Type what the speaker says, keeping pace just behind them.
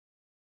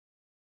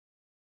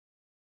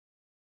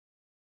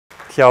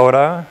Kia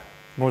ora,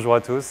 bonjour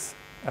à tous.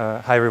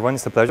 Hi everyone,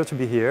 it's a pleasure to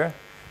be here.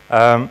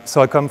 So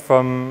I come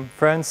from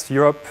France,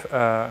 Europe,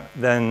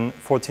 then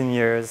 14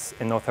 years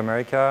in North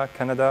America,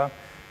 Canada,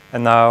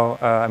 and now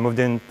I moved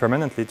in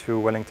permanently to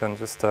Wellington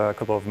just a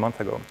couple of months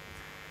ago.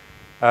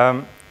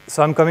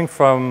 So I'm coming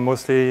from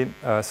mostly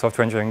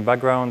software engineering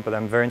background, but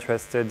I'm very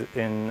interested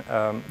in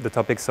the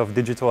topics of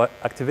digital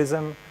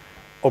activism,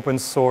 open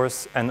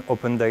source, and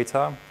open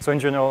data. So in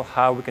general,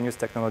 how we can use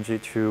technology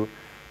to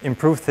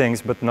improve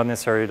things, but not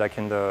necessarily like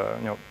in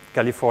the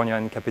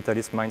Californian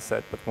capitalist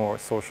mindset, but more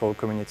social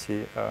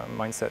community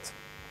mindset.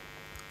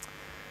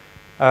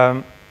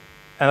 And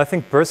I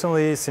think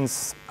personally,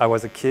 since I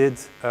was a kid,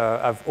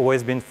 I've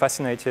always been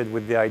fascinated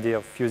with the idea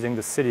of using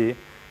the city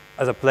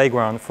as a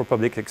playground for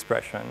public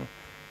expression.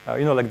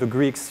 Like the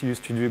Greeks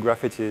used to do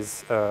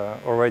graffitis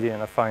already,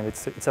 and I find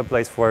it's a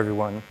place for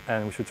everyone,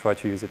 and we should try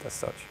to use it as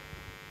such.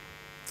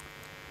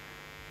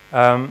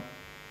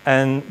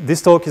 And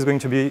this talk is going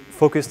to be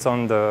focused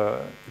on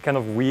the kind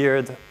of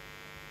weird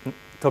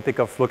topic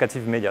of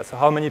locative media. So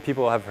how many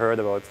people have heard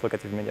about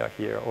locative media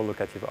here, or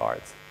locative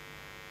art?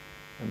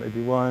 And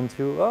maybe one,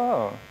 two,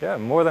 oh, yeah,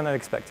 more than I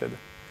expected.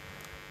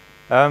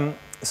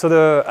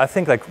 So I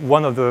think like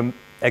one of the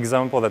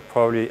examples that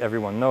probably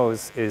everyone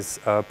knows is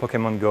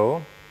Pokemon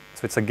Go.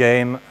 So it's a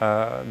game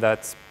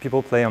that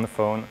people play on the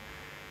phone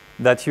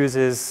that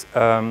uses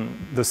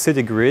the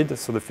city grid,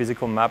 so the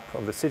physical map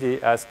of the city,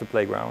 as the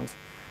playground.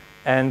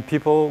 And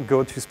people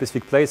go to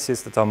specific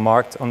places that are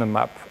marked on the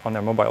map on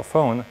their mobile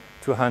phone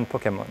to hunt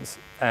Pokemons.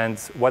 And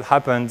what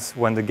happened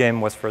when the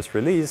game was first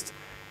released,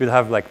 you'd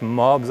have like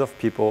mobs of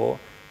people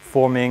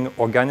forming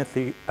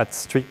organically at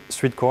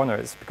street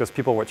corners because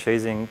people were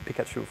chasing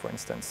Pikachu, for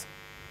instance.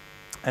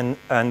 And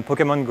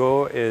Pokemon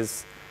Go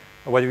is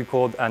what we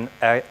called an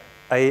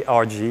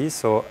ARG,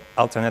 so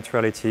alternate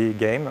reality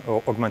game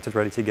or augmented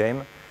reality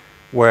game,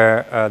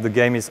 where the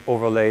game is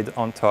overlaid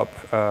on top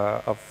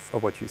of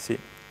what you see.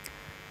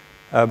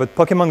 But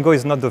Pokemon Go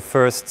is not the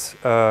first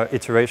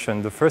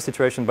iteration. The first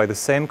iteration by the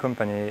same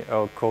company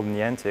called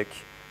Niantic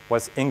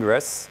was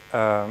Ingress,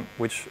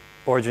 which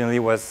originally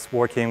was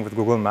working with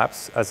Google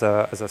Maps as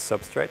a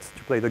substrate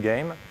to play the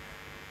game.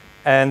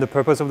 And the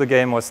purpose of the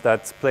game was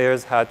that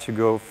players had to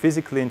go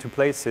physically into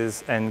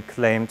places and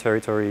claim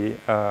territory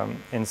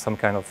in some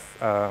kind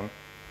of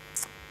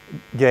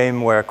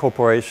game where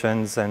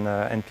corporations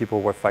and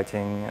people were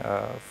fighting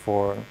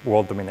for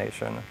world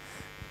domination.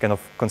 Kind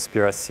of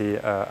conspiracy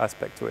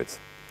aspect to it.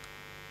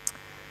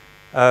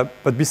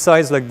 But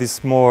besides like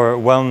these more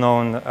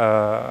well-known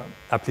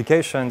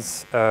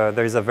applications,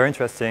 there is a very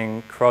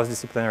interesting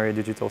cross-disciplinary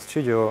digital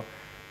studio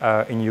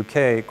in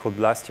UK called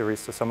Blastery,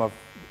 so some of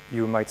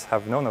you might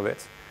have known of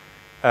it.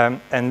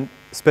 And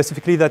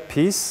specifically that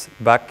piece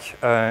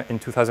back in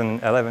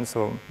 2011,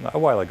 so a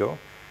while ago,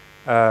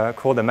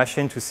 called A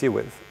Machine to See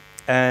With.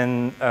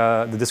 And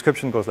the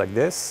description goes like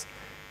this: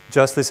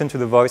 just listen to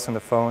the voice on the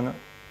phone.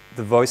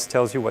 The voice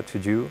tells you what to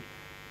do.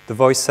 The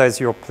voice says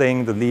you're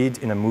playing the lead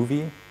in a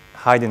movie.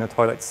 Hide in the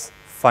toilets,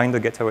 find the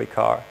getaway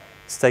car,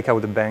 stake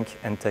out the bank,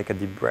 and take a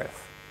deep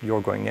breath.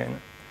 You're going in.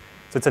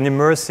 So it's an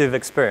immersive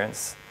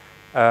experience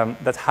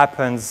that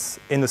happens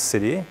in the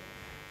city.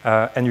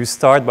 And you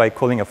start by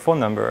calling a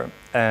phone number,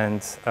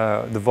 and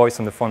the voice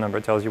on the phone number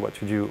tells you what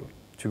to do,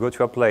 to go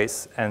to a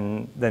place,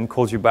 and then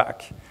calls you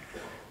back.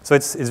 So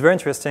it's very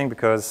interesting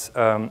because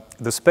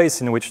the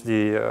space in which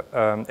the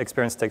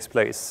experience takes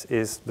place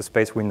is the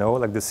space we know,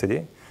 like the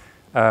city.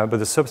 But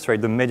the substrate,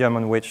 the medium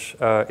on which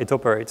it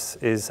operates,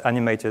 is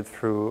animated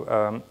through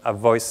a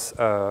voice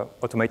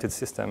automated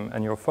system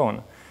and your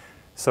phone.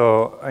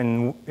 So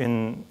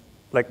in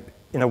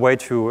a way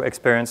to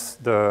experience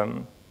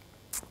the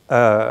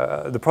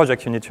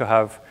project, you need to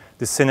have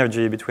the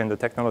synergy between the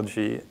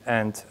technology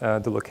and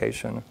the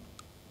location.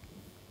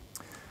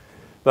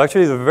 But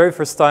actually, the very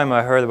first time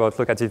I heard about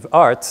locative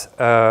art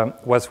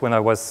was when I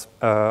was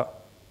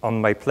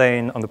on the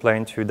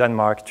plane to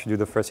Denmark to do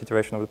the first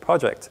iteration of the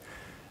project.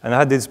 And I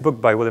had this book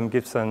by William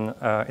Gibson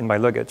in my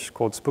luggage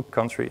called Spook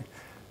Country.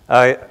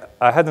 I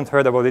hadn't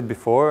heard about it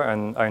before,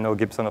 and I know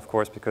Gibson, of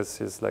course, because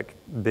he's like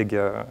big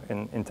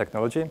in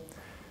technology.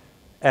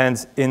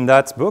 And in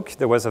that book,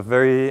 there was a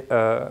very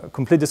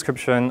complete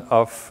description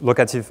of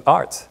locative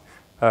art.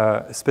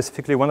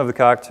 Specifically, one of the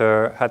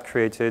characters had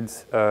created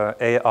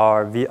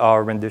AR,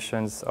 VR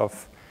renditions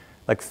of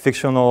like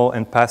fictional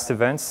and past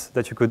events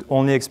that you could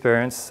only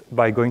experience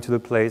by going to the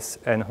place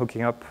and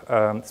hooking up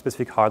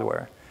specific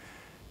hardware.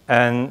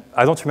 And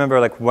I don't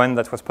remember like when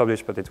that was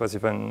published, but it was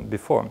even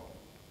before.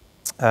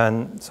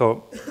 And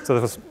so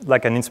that was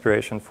like an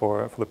inspiration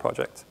for the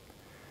project.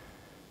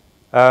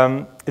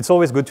 It's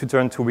always good to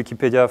turn to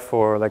Wikipedia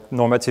for like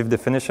normative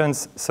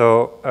definitions.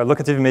 So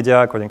locative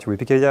media, according to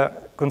Wikipedia,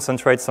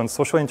 concentrates on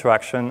social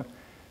interaction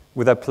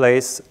with a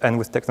place and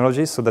with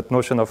technology. So that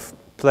notion of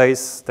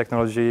place,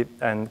 technology,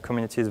 and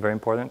community is very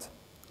important.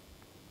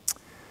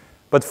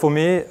 But for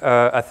me,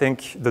 I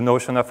think the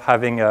notion of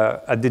having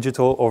a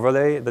digital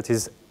overlay that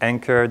is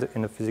anchored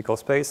in a physical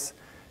space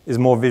is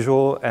more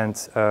visual and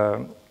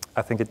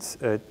I think it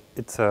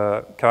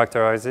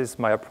characterizes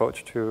my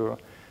approach to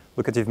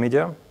locative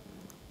media.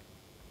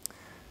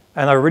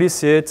 And I really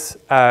see it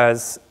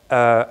as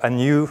a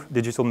new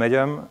digital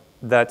medium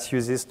that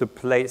uses the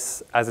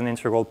place as an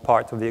integral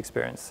part of the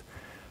experience.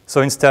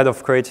 So instead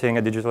of creating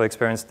a digital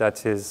experience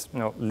that is,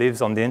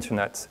 lives on the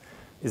internet,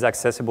 is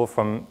accessible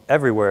from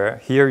everywhere,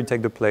 here you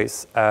take the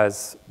place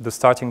as the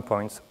starting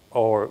point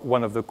or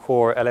one of the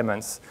core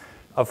elements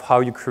of how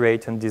you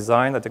create and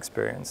design that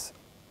experience.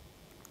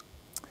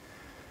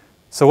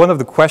 So one of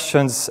the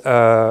questions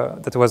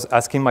that I was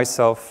asking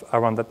myself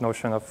around that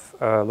notion of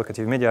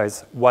locative media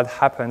is what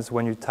happens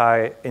when you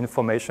tie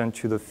information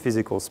to the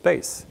physical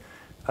space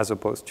as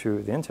opposed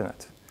to the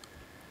internet?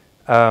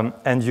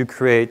 And you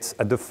create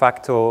a de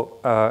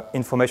facto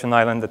information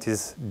island that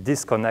is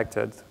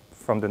disconnected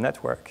from the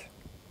network,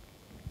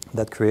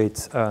 that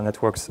creates a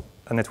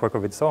network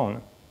of its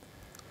own.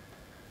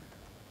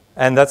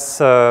 And that's,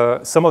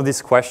 some of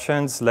these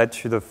questions led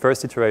to the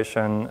first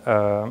iteration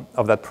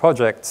of that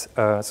project,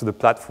 so the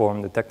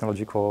platform, the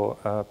technological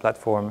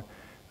platform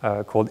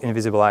called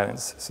Invisible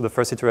Islands. So the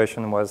first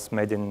iteration was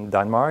made in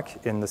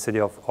Denmark, in the city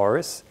of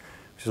Aarhus,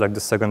 which is like the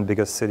second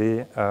biggest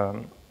city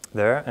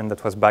there, and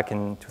that was back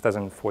in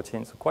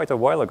 2014, so quite a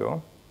while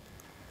ago.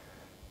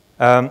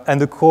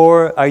 And the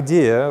core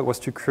idea was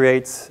to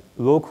create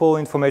local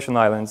information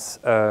islands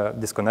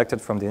disconnected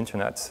from the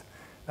internet,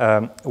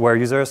 where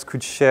users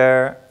could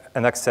share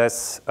and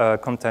access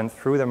content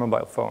through their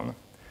mobile phone.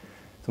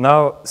 So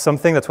now,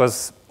 something that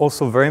was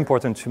also very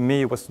important to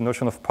me was the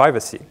notion of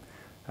privacy.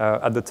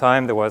 At the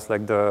time, there was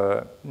like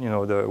the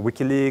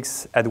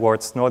WikiLeaks,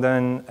 Edward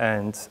Snowden,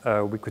 and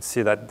we could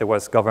see that there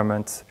was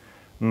government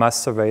mass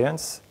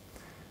surveillance.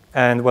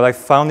 And what I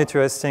found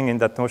interesting in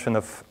that notion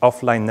of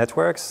offline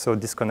networks, so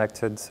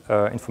disconnected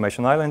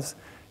information islands,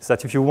 is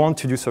that if you want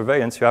to do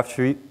surveillance, you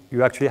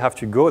actually have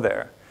to go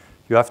there.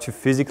 You have to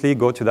physically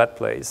go to that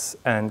place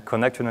and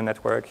connect to the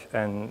network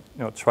and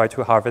try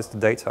to harvest the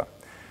data.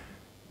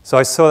 So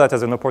I saw that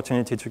as an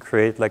opportunity to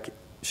create like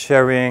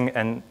sharing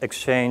and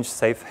exchange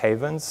safe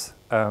havens.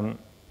 And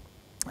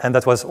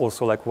that was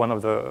also like one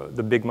of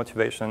the big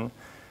motivation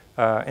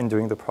in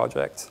doing the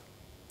project.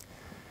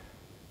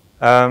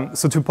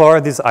 So to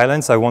power these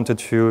islands, I wanted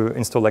to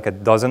install like a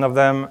dozen of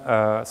them.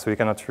 So you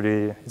cannot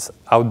really, it's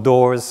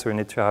outdoors, so you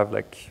need to have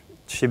like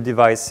cheap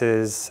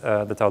devices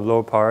that are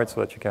low powered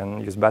so that you can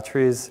use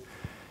batteries.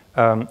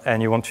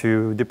 And you want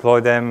to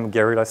deploy them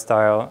guerrilla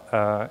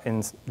style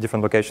in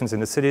different locations in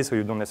the city, so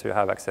you don't necessarily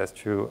have access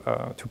to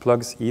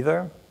plugs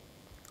either.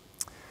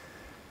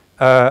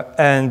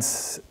 And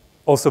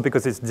also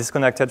because it's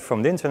disconnected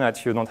from the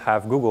internet, you don't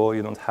have Google,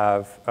 you don't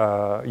have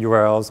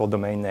URLs or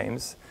domain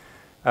names.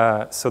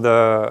 So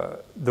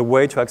the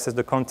way to access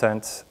the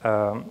content,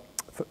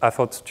 I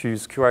thought to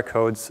use QR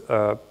codes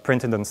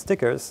printed on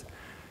stickers.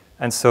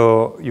 And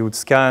so you would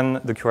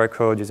scan the QR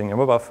code using your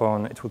mobile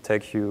phone. It would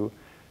take you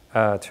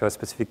to a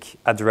specific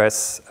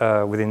address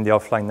within the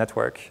offline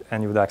network,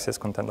 and you would access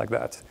content like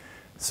that.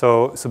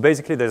 So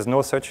basically, there's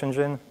no search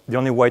engine. The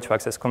only way to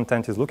access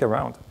content is look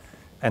around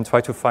and try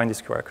to find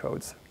these QR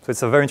codes. So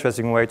it's a very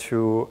interesting way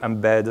to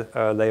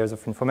embed layers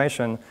of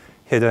information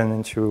hidden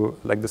into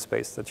like the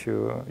space that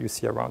you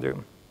see around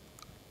you.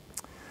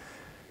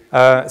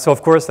 So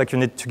of course, like you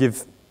need to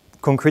give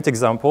concrete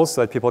examples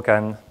so that people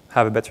can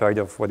have a better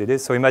idea of what it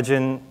is. So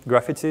imagine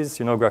graffitis.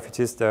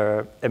 Graffitis,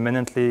 they're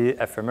eminently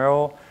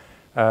ephemeral.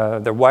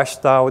 They're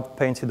washed out,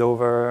 painted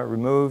over,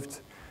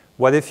 removed.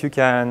 What if you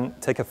can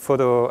take a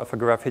photo of a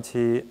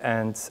graffiti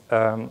and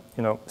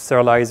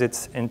serialize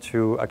it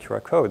into a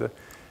QR code?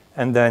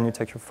 And then you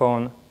take your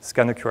phone,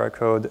 scan the QR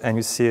code, and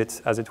you see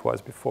it as it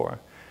was before.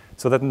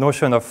 So that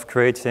notion of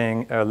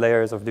creating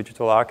layers of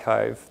digital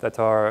archive that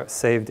are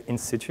saved in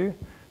situ,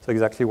 so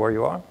exactly where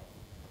you are.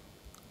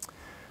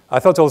 I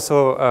thought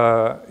also,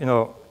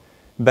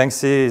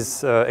 Banksy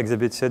is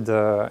exhibited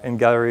in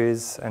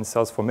galleries and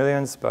sells for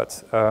millions,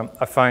 but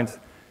I find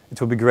it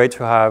would be great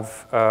to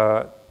have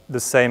the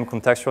same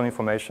contextual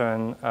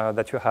information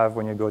that you have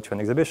when you go to an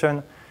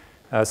exhibition.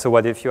 So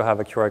what if you have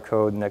a QR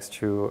code next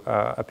to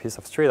a piece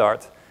of street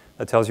art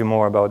that tells you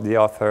more about the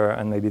author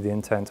and maybe the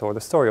intent or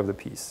the story of the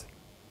piece?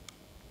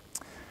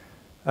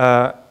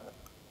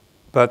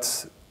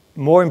 But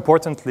more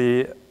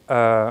importantly,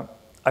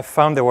 I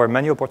found there were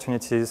many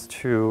opportunities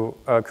to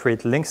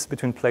create links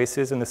between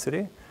places in the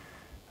city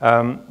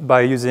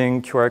by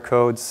using QR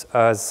codes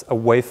as a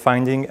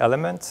wayfinding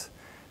element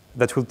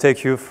that will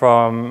take you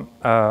from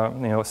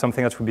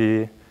something that would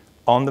be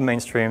on the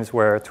mainstreams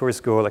where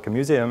tourists go, like a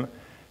museum,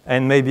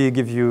 and maybe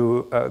give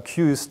you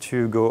cues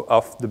to go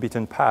off the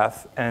beaten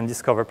path and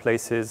discover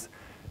places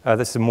that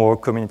is more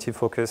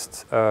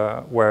community-focused,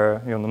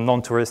 where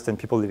non-tourists and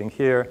people living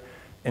here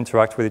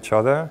interact with each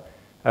other.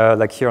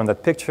 Like here on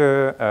that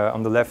picture,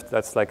 on the left,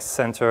 that's like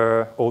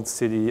center, old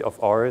city of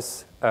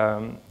Aarhus,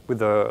 with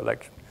the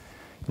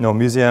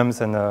museums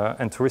and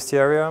touristy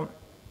area.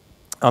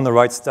 On the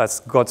right,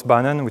 that's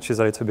Godsbanen, which is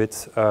a little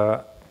bit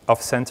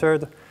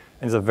off-centered,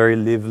 and it's a very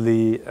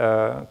lively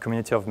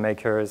community of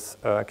makers,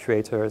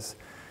 creators,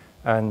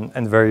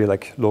 and very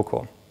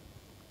local.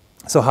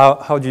 So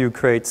how do you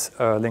create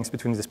links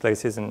between these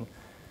places and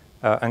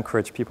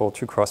encourage people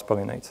to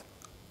cross-pollinate?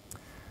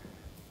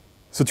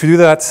 So to do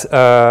that,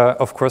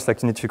 of course,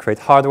 like you need to create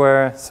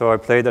hardware. So I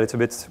played a little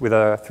bit with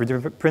a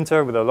 3D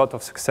printer with a lot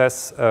of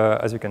success,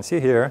 as you can see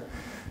here.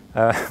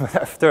 But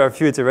after a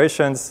few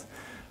iterations,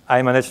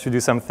 I managed to do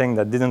something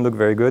that didn't look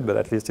very good, but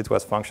at least it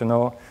was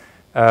functional.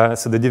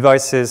 So the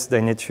devices,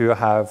 they need to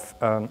have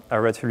a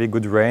relatively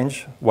good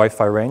range,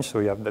 Wi-Fi range. So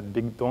you have that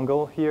big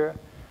dongle here.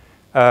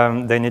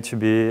 They need to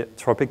be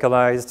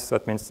tropicalized. So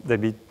that means they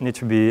need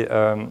to be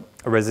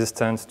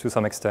resistant to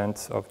some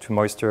extent to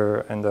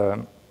moisture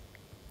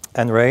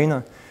and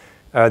rain.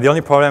 The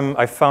only problem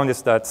I found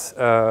is that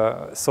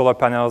solar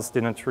panels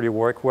didn't really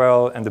work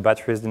well, and the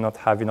batteries did not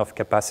have enough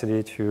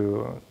capacity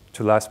to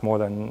last more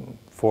than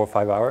 4 or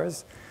 5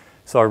 hours.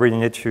 So I really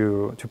need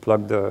to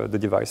plug the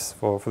device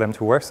for them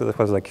to work. So that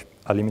was like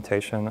a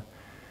limitation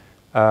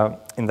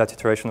in that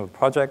iteration of the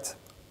project.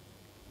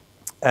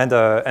 And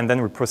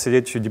then we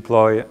proceeded to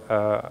deploy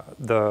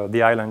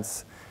the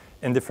islands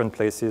in different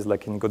places,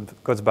 like in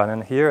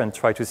Godsbanen here, and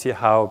try to see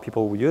how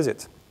people will use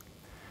it.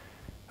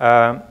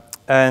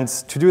 And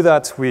to do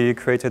that, we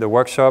created a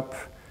workshop.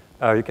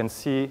 You can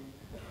see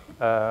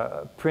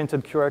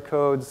printed QR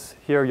codes.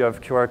 Here you have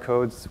QR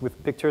codes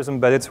with pictures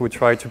embedded. So we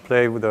try to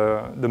play with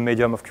the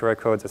medium of QR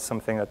codes as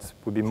something that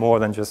would be more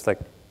than just like,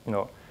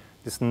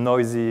 this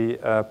noisy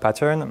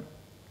pattern.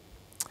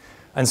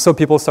 And so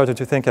people started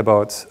to think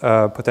about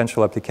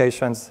potential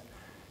applications.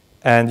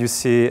 And you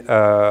see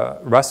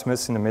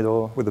Rasmus in the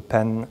middle with the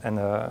pen and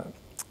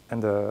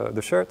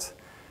the shirt.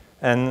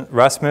 And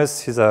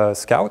Rasmus, he's a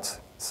scout.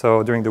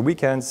 So during the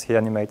weekends, he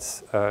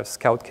animates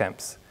scout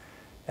camps.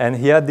 And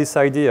he had this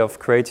idea of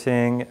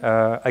creating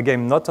a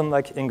game not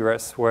unlike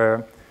Ingress,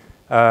 where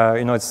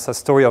it's a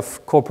story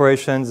of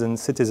corporations and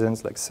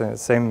citizens, like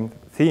same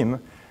theme,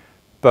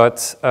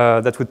 but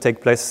that would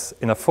take place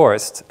in a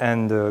forest,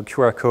 and the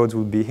QR codes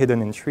would be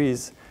hidden in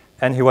trees.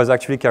 And he was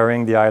actually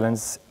carrying the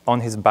islands on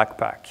his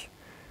backpack.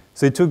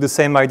 So he took the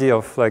same idea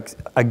of like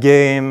a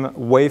game,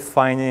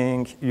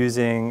 wayfinding,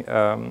 using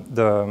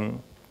the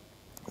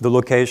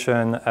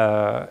location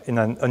in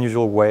an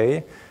unusual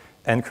way,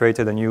 and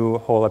created a new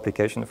whole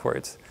application for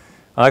it.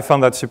 And I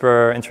found that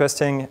super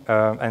interesting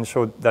and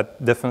showed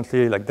that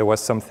definitely like there was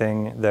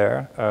something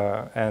there,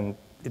 and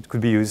it could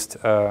be used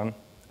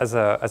as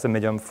a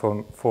medium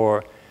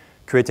for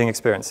creating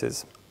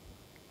experiences.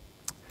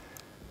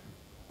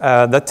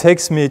 That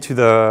takes me to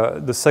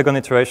the second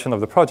iteration of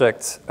the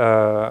project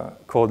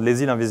called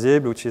Les Îles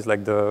Invisibles, which is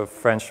like the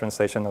French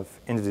translation of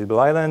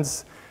Invisible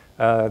Islands.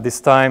 This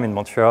time in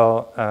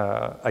Montreal,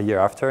 a year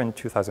after, in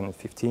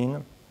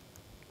 2015.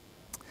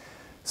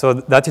 So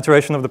that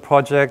iteration of the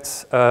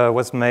project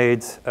was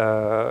made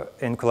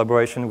in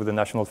collaboration with the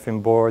National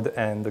Film Board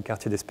and the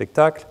Quartier des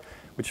Spectacles,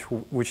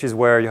 which is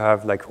where you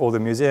have like all the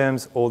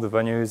museums, all the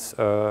venues,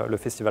 Le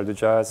Festival de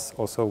Jazz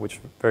also, which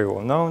is very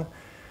well known.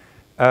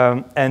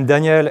 And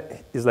Daniel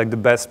is like the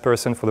best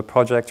person for the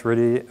project,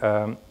 really.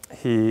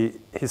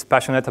 He's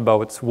passionate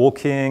about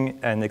walking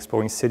and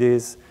exploring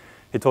cities.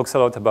 He talks a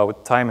lot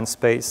about time and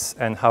space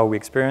and how we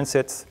experience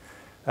it.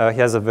 He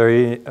has a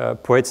very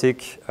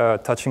poetic,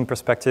 touching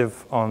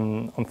perspective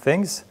on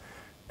things.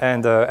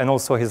 And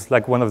also he's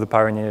like one of the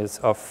pioneers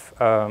of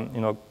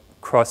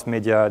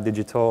cross-media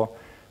digital.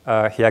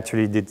 He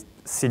actually did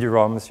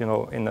CD-ROMs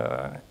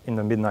in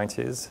the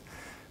mid-90s.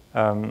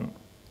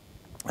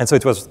 And so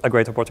it was a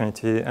great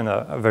opportunity and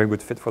a very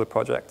good fit for the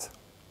project.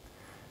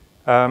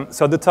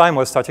 So at the time,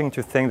 I was starting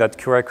to think that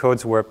QR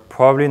codes were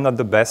probably not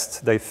the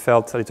best. They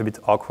felt a little bit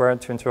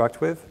awkward to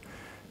interact with.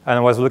 And I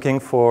was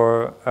looking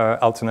for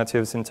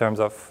alternatives in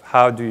terms of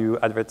how do you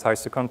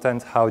advertise the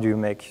content, how do you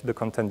make the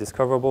content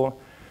discoverable.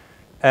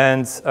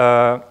 And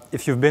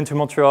if you've been to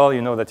Montreal,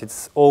 you know that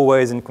it's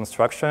always in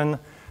construction.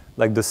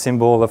 Like the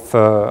symbol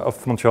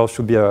of Montreal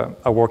should be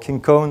a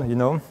working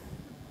cone,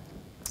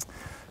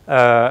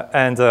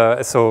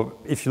 So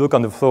if you look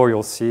on the floor,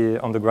 you'll see,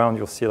 on the ground,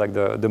 you'll see like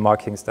the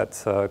markings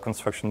that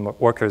construction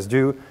workers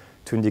do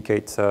to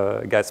indicate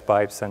gas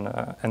pipes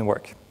and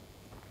work.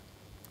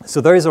 So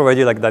there is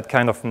already like that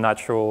kind of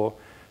natural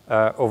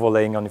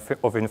overlaying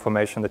of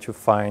information that you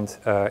find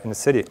in the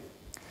city.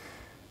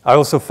 I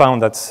also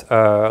found that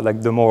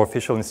like the more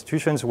official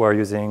institutions were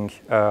using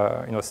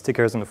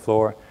stickers on the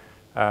floor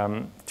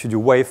to do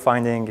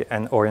wayfinding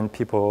and orient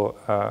people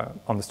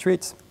on the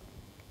streets.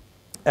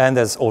 And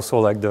there's also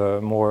like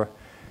the more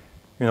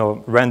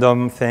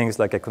random things,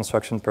 like a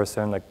construction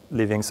person like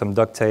leaving some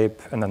duct tape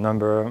and a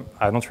number.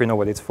 I don't really know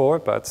what it's for,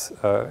 but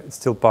it's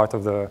still part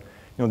of the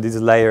these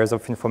layers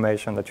of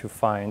information that you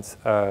find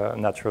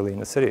naturally in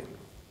the city.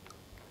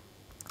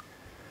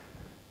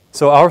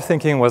 So our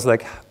thinking was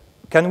like,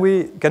 can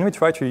we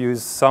try to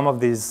use some of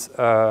these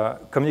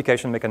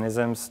communication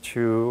mechanisms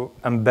to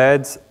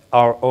embed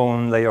our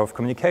own layer of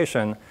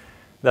communication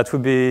that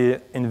would be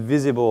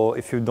invisible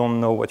if you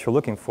don't know what you're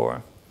looking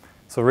for?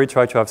 So really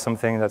try to have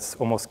something that's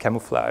almost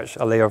camouflage,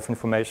 a layer of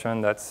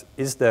information that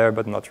is there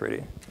but not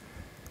really.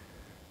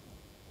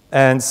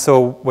 And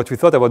so what we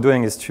thought about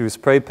doing is to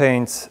spray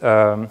paint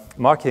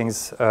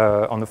markings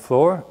on the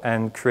floor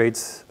and create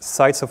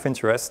sites of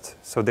interest,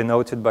 so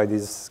denoted by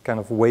these kind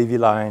of wavy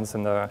lines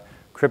and a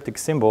cryptic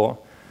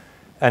symbol.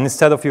 And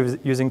instead of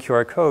using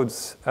QR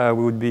codes,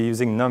 we would be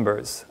using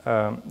numbers,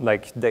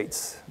 like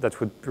dates that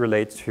would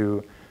relate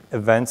to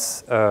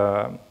events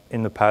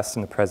in the past,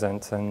 in the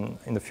present, and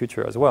in the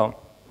future as well.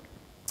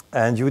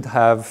 And you would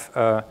have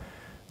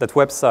that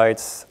website,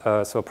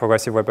 so a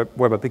progressive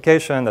web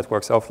application that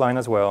works offline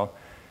as well,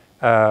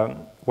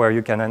 where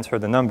you can enter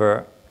the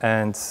number,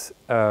 and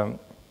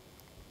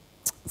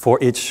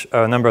for each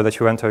number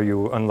that you enter,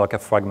 you unlock a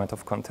fragment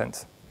of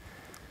content.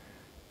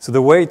 So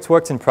the way it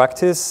works in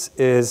practice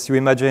is you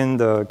imagine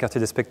the Quartier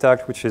des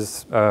Spectacles, which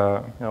is,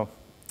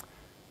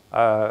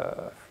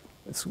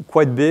 it's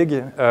quite big,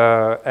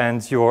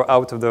 and you're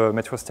out of the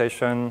metro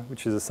station,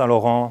 which is the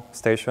Saint-Laurent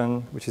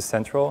station, which is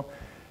central.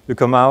 You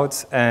come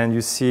out and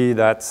you see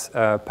that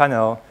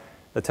panel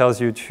that tells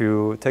you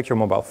to take your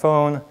mobile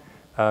phone,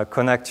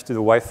 connect to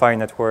the Wi-Fi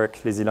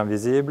network, les îles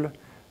invisibles,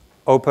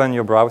 open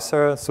your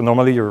browser. So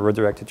normally you're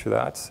redirected to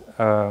that,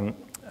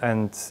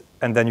 and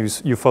then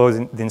you follow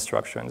the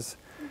instructions.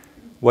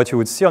 What you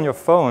would see on your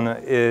phone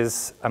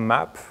is a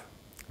map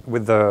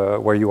with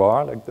where you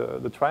are, like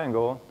the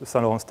triangle, the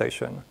Saint-Laurent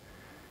station,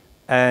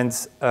 and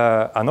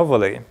an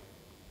overlay.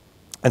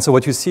 And so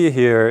what you see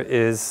here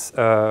is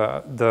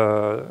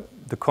the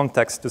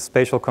context, the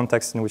spatial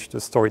context in which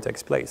the story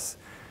takes place.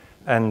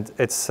 And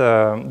it's,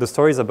 the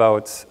story is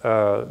about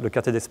Le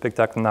Quartier des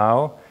Spectacles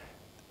now,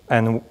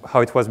 and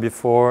how it was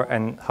before,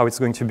 and how it's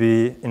going to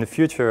be in the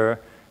future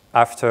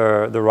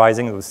after the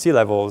rising of the sea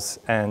levels,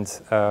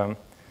 and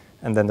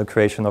then the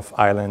creation of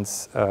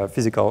islands,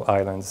 physical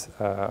islands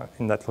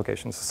in that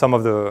location. So some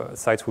of the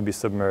sites will be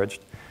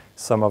submerged,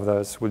 some of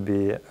those would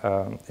be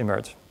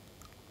emerged.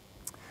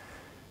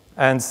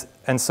 And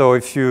so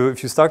if you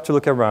start to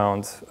look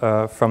around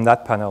from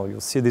that panel, you'll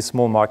see these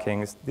small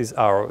markings, these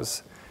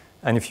arrows.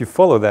 And if you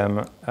follow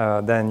them,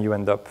 then you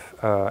end up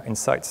in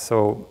sites.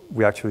 So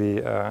we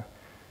actually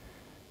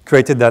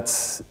created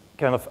that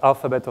kind of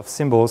alphabet of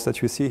symbols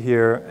that you see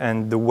here,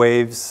 and the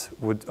waves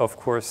would, of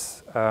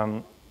course,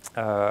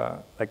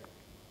 like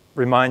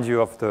remind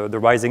you of the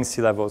rising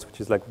sea levels, which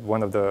is like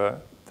one of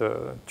the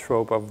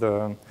trope of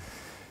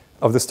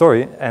the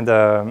story.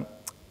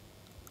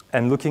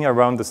 And looking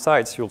around the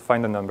sites, you'll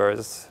find the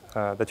numbers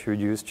that you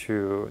use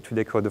to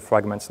decode the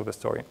fragments of the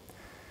story.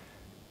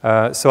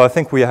 So I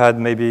think we had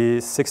maybe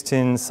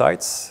 16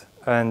 sites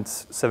and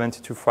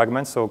 72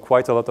 fragments, so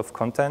quite a lot of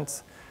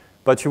content.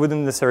 But you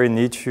wouldn't necessarily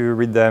need to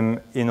read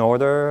them in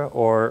order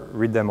or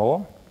read them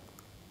all.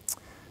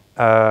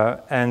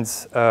 What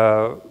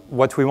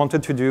we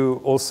wanted to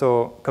do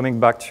also, coming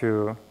back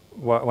to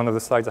one of the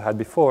slides I had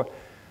before,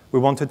 we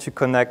wanted to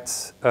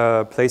connect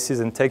places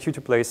and take you to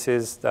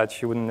places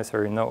that you wouldn't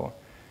necessarily know.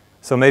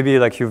 So maybe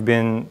like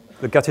the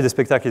Quartier des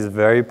Spectacles is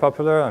very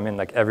popular. I mean,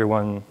 like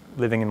everyone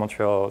living in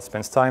Montreal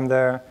spends time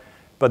there.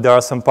 But there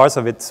are some parts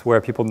of it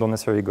where people don't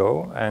necessarily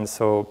go. And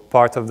so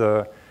part of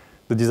the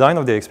design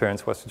of the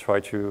experience was to try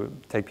to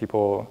take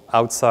people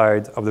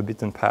outside of the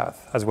beaten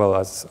path, as well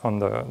as on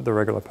the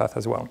regular path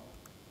as well.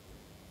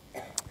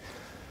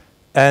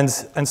 And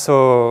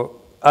so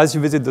as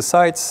you visit the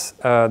sites,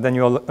 then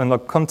you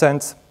unlock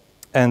content.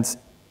 And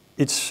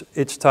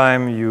each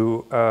time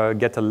you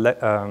get a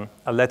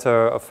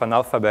letter of an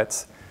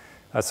alphabet.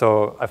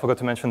 So I forgot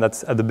to mention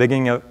that at the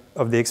beginning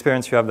of the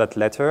experience, you have that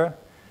letter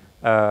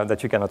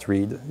that you cannot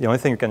read. The only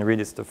thing you can read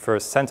is the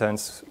first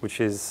sentence,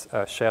 which is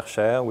cher,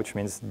 cher, which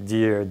means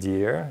dear,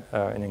 dear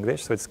in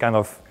English. So it's kind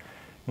of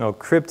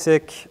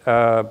cryptic,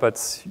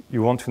 but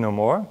you want to know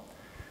more.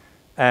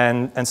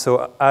 And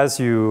so as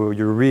you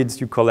read,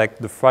 you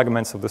collect the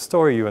fragments of the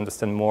story, you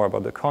understand more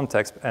about the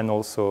context, and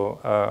also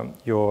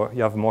you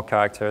have more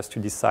characters to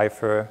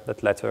decipher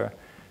that letter.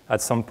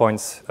 At some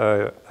point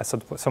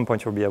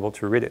you'll be able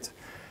to read it.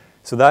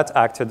 So that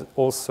acted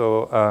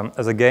also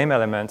as a game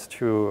element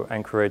to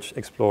encourage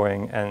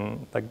exploring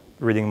and like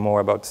reading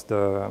more about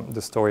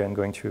the story and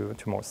going to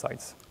more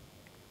sites.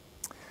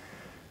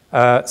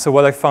 So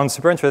what I found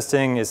super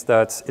interesting is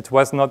that it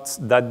was not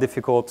that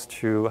difficult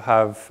to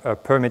have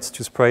permits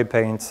to spray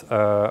paint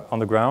on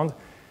the ground.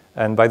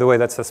 And by the way,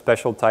 that's a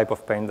special type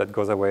of paint that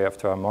goes away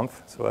after a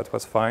month, so that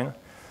was fine.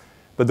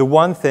 But the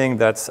one thing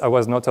that I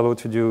was not allowed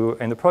to do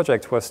in the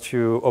project was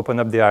to open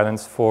up the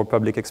islands for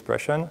public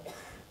expression.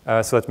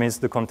 So that means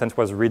the content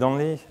was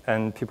read-only,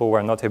 and people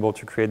were not able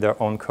to create their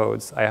own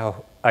codes. I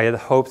had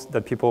hoped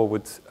that people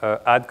would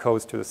add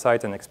codes to the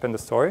site and expand the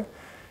story.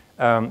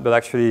 But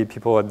actually,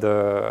 people at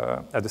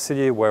the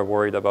city were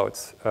worried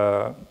about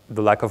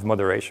the lack of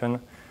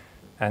moderation.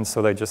 And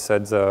so they just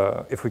said,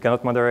 if we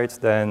cannot moderate,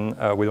 then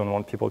we don't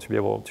want people to be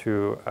able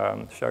to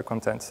share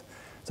content.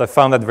 So I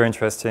found that very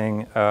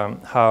interesting,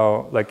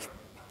 how like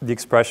the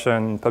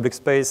expression in public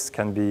space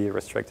can be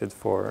restricted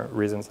for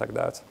reasons like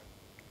that.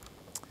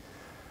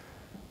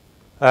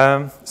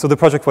 So the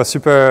project was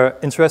super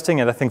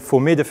interesting, and I think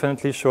for me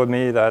definitely showed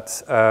me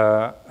that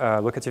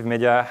locative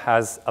media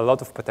has a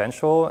lot of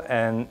potential,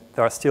 and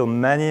there are still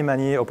many,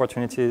 many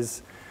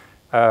opportunities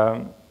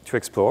to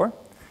explore.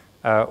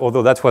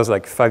 Although that was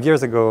like 5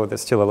 years ago,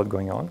 there's still a lot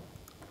going on.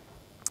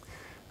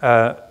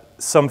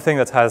 Something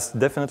that has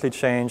definitely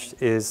changed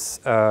is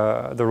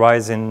the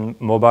rise in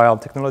mobile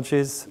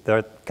technologies.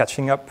 They're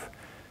catching up.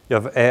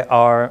 You have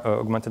AR,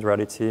 augmented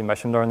reality,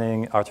 machine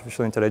learning,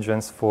 artificial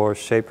intelligence for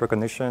shape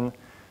recognition,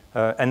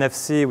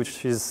 NFC,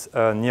 which is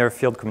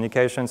near-field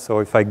communication. So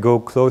if I go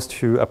close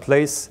to a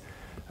place,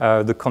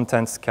 the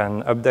contents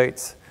can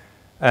update.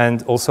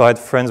 And also I had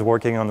friends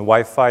working on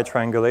Wi-Fi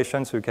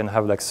triangulation, so you can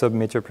have like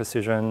sub-meter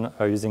precision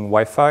using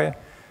Wi-Fi,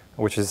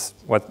 which is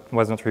what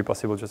wasn't really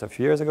possible just a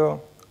few years ago.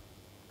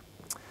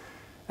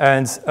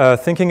 And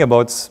thinking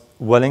about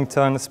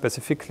Wellington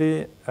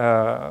specifically,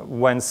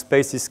 when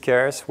space is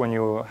scarce, when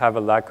you have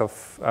a lack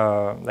of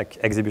like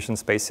exhibition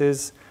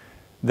spaces,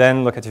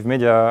 then locative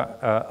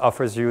media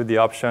offers you the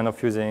option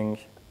of using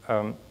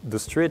the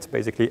street,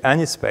 basically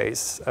any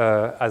space,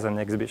 as an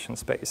exhibition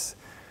space.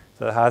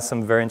 So it has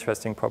some very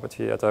interesting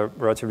property at a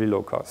relatively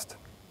low cost.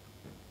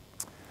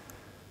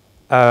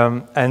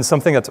 And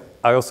something that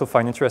I also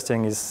find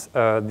interesting is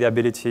the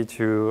ability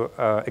to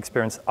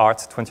experience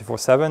art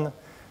 24/7.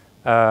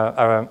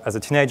 As a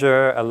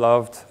teenager, I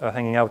loved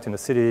hanging out in the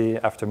city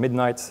after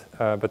midnight,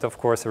 but of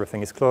course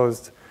everything is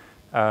closed,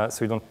 so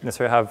you don't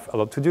necessarily have a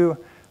lot to do.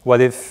 What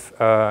if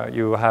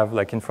you have,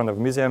 like in front of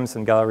museums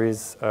and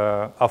galleries,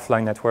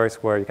 offline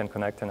networks where you can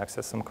connect and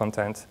access some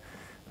content?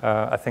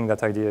 I think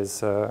that idea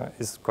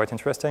is quite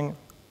interesting.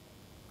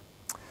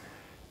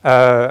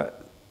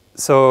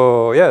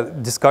 So yeah,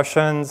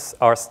 discussions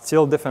are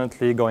still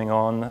definitely going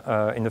on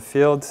in the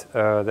field.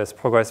 There's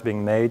progress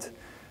being made.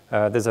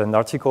 There's an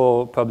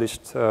article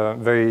published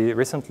very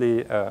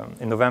recently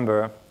in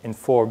November in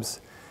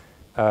Forbes,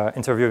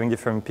 interviewing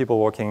different people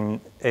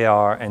working in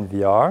AR and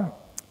VR.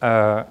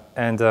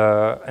 And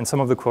some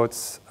of the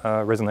quotes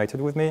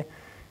resonated with me.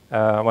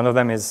 One of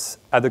them is,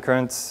 at the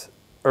current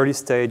early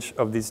stage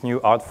of this new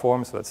art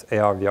form, so that's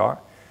AR, VR,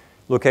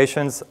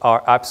 locations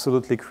are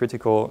absolutely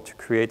critical to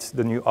create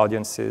the new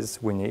audiences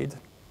we need.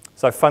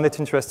 So I find it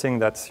interesting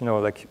that, you know,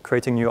 like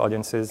creating new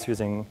audiences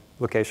using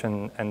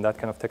location and that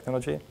kind of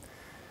technology.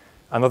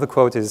 Another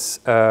quote is,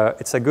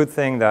 it's a good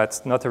thing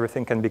that not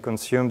everything can be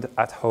consumed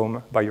at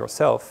home by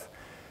yourself,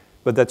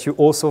 but that you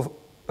also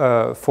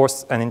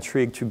force and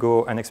intrigue to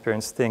go and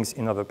experience things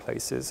in other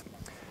places.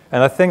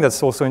 And I think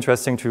that's also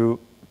interesting to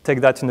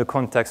take that in the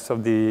context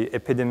of the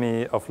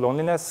epidemic of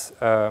loneliness.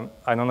 I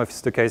don't know if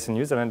it's the case in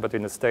New Zealand, but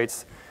in the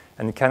States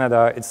and in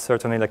Canada, it's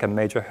certainly like a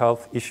major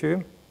health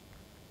issue.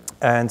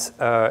 And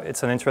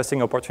it's an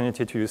interesting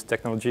opportunity to use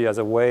technology as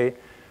a way,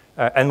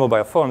 and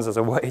mobile phones as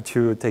a way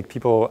to take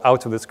people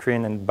out of the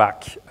screen and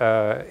back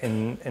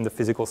in the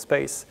physical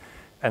space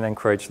and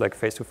encourage like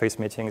face-to-face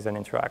meetings and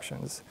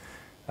interactions.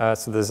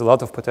 So there's a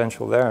lot of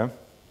potential there.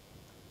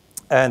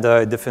 And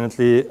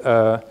definitely,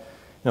 you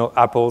know,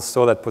 Apple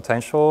saw that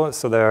potential.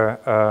 So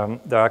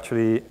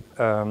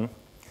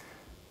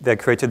they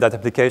created that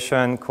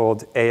application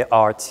called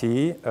ART,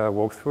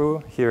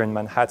 Walkthrough, here in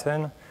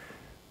Manhattan,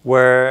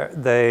 where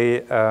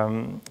they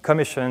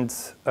commissioned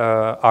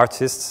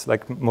artists,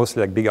 like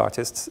mostly like big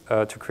artists,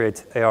 to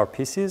create AR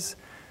pieces.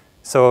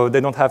 So they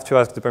don't have to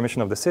ask the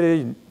permission of the city.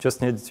 You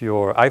just need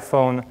your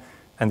iPhone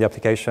and the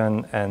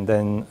application, and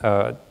then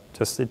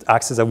it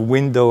acts as a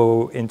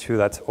window into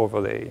that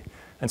overlay.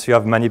 And so you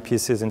have many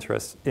pieces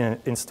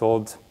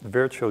installed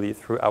virtually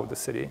throughout the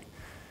city.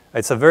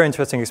 It's a very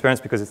interesting experience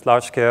because it's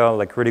large scale,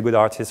 like really good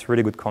artists,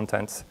 really good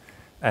content,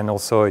 and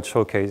also it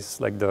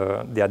showcases like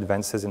the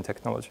advances in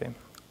technology.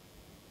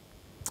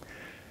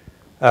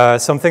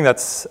 Something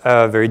that's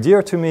very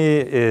dear to me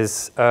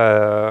is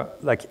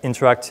like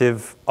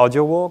interactive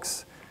audio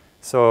walks.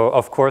 So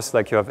of course,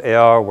 like you have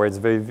AR where it's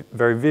very,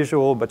 very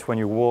visual, but when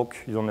you walk,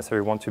 you don't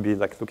necessarily want to be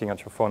like looking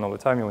at your phone all the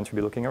time. You want to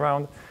be looking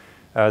around.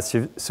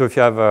 So if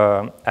you have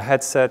a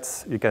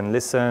headset, you can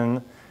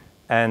listen.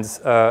 And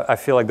I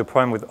feel like the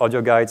problem with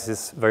audio guides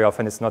is very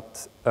often it's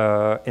not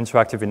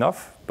interactive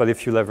enough. But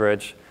if you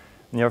leverage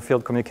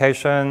near-field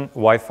communication,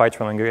 Wi-Fi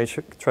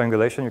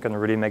triangulation, you can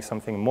really make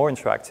something more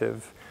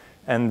interactive.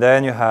 And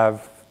then you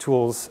have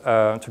tools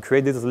to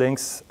create these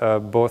links,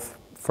 both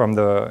from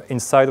the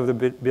inside of the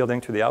building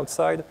to the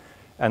outside,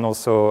 and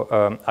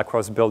also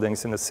across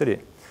buildings in the city,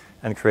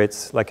 and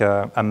create like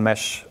a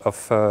mesh of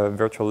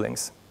virtual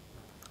links.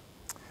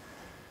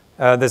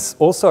 There's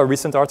also a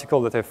recent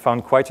article that I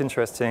found quite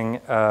interesting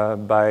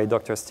by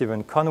Dr.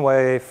 Stephen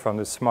Conway from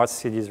the Smart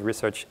Cities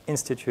Research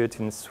Institute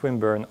in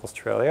Swinburne,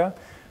 Australia,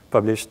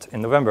 published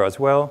in November as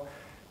well,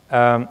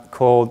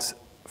 called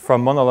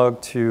From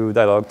Monologue to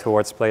Dialogue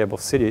Towards Playable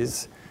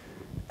Cities.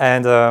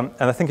 And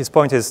I think his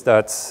point is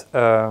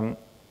that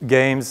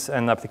games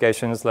and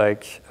applications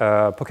like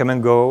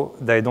Pokemon Go,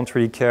 they don't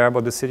really care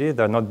about the city.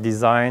 They're not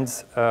designed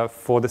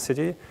for the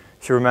city.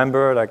 If you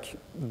remember, like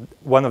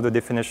one of the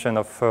definitions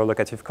of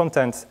locative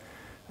content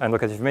and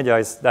locative media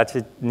is that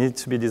it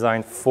needs to be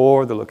designed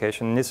for the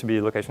location, needs to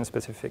be location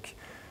specific.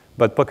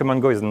 But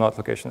Pokemon Go is not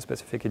location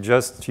specific. It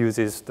just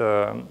uses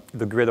the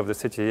grid of the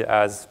city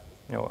as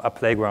a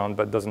playground,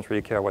 but doesn't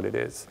really care what it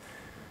is.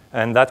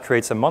 And that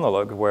creates a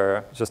monologue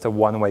where just a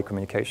one-way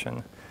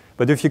communication.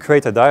 But if you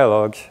create a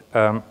dialogue,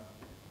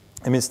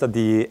 it means that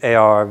the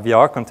AR,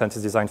 VR content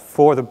is designed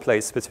for the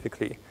place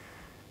specifically.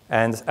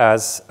 And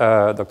as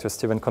Dr.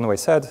 Stephen Conway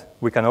said,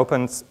 we can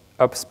open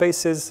up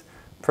spaces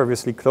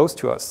previously close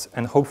to us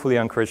and hopefully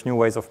encourage new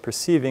ways of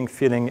perceiving,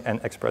 feeling, and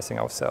expressing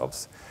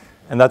ourselves.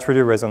 And that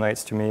really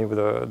resonates to me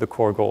with the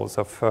core goals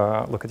of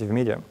locative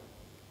media.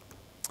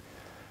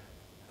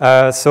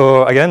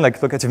 So again,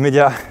 like locative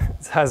media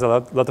has a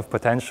lot of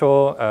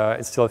potential.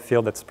 It's still a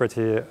field that's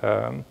pretty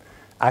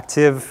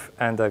active.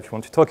 And if you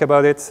want to talk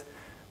about it,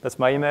 that's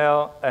my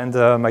email and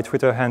my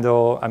Twitter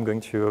handle. I'm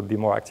going to be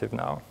more active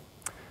now.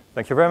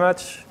 Thank you very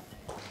much.